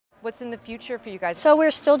What's in the future for you guys? So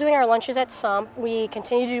we're still doing our lunches at Sump. We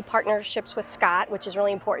continue to do partnerships with Scott, which is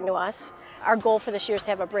really important to us. Our goal for this year is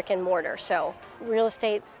to have a brick and mortar, so real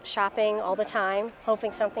estate shopping all the time,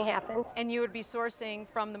 hoping something happens. And you would be sourcing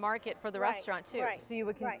from the market for the restaurant too, so you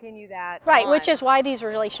would continue that Right, on. which is why these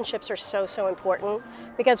relationships are so important,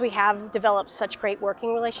 because we have developed such great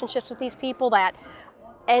working relationships with these people that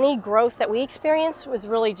any growth that we experience was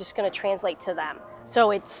really just going to translate to them.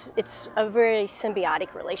 So it's a very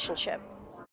symbiotic relationship.